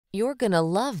You're gonna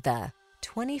love the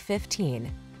 2015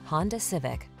 Honda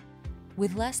Civic.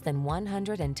 With less than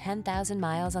 110,000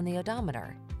 miles on the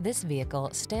odometer, this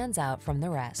vehicle stands out from the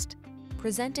rest.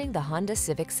 Presenting the Honda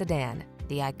Civic Sedan,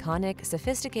 the iconic,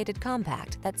 sophisticated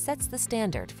compact that sets the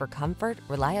standard for comfort,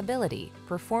 reliability,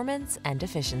 performance, and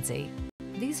efficiency.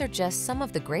 These are just some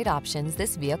of the great options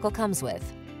this vehicle comes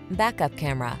with: backup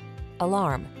camera,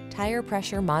 alarm, tire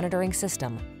pressure monitoring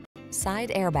system, side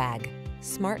airbag,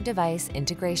 smart device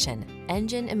integration,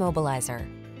 engine immobilizer,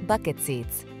 bucket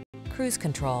seats, cruise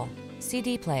control,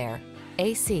 CD player,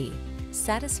 AC.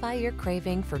 Satisfy your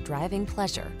craving for driving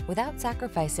pleasure without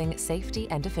sacrificing safety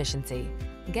and efficiency.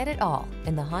 Get it all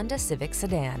in the Honda Civic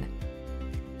Sedan.